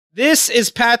This is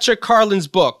Patrick Carlin's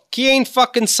book, Quien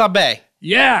Fucking Sabe.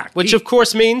 Yeah. Which, of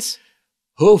course, means...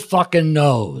 Who fucking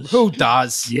knows? Who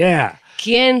does? Yeah.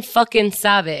 Quien fucking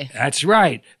sabe. That's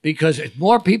right. Because if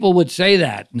more people would say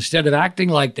that instead of acting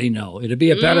like they know, it'd be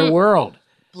a better world.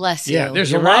 Bless you. Yeah,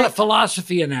 there's a lot of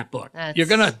philosophy in that book. You're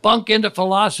going to bunk into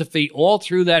philosophy all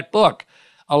through that book.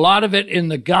 A lot of it in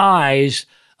the guise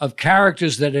of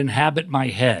characters that inhabit my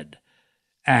head.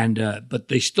 And but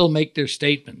they still make their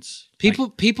statements.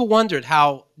 People wondered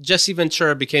how Jesse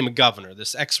Ventura became a governor,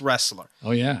 this ex-wrestler.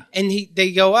 Oh, yeah. And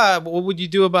they go, what would you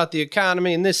do about the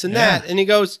economy and this and that? And he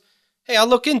goes, hey, I'll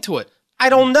look into it. I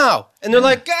don't know. And they're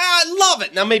like, I love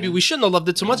it. Now, maybe we shouldn't have loved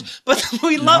it too much, but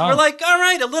we're like, all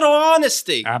right, a little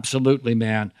honesty. Absolutely,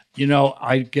 man. You know,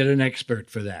 I get an expert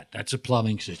for that. That's a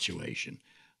plumbing situation.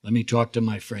 Let me talk to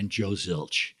my friend Joe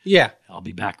Zilch. Yeah. I'll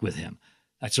be back with him.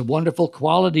 That's a wonderful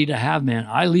quality to have, man.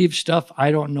 I leave stuff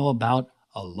I don't know about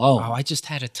alone. Oh, I just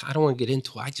had I don't want to get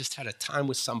into it. I just had a time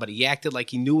with somebody. He acted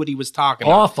like he knew what he was talking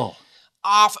about.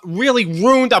 Really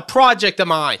ruined a project of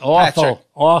mine.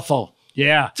 Awful.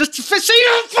 Yeah. Just so you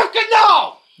don't fucking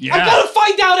know. Yeah. I'm going to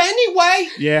find out anyway.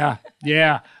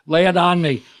 Yeah. Lay it on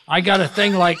me. I got a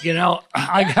thing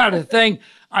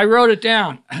I wrote it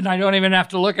down, and I don't even have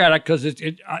to look at it because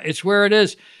it's where it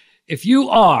is. If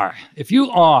you are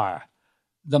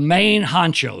the main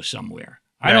honcho somewhere.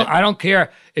 Right. I don't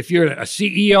care if you're a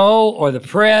CEO or the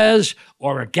prez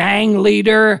or a gang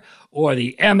leader or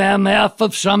the MMF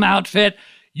of some outfit.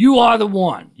 You are the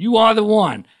one.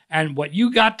 And what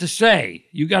you got to say,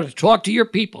 you got to talk to your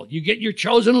people. You get your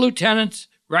chosen lieutenants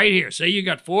right here. Say you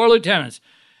got 4 lieutenants.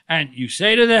 And you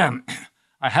say to them,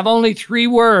 I have only 3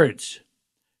 words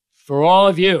for all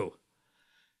of you.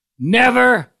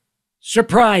 Never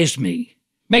surprise me.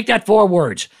 Make that 4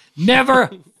 words. Never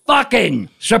fucking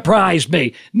surprise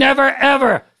me. Never,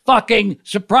 ever fucking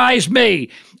surprise me.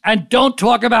 And don't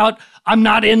talk about I'm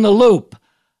not in the loop.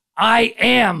 I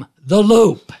am the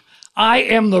loop. I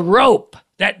am the rope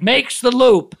that makes the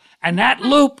loop. And that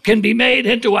loop can be made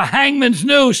into a hangman's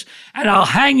noose. And I'll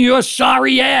hang your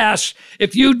sorry ass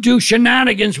if you do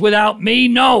shenanigans without me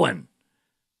knowing.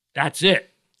 That's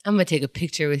it. I'm going to take a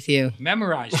picture with you.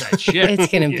 Memorize that shit.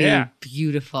 It's going to be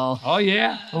beautiful. Oh,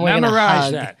 yeah.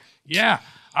 Memorize that. Yeah.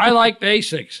 I like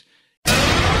basics.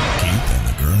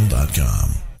 KeithAndTheGirl.com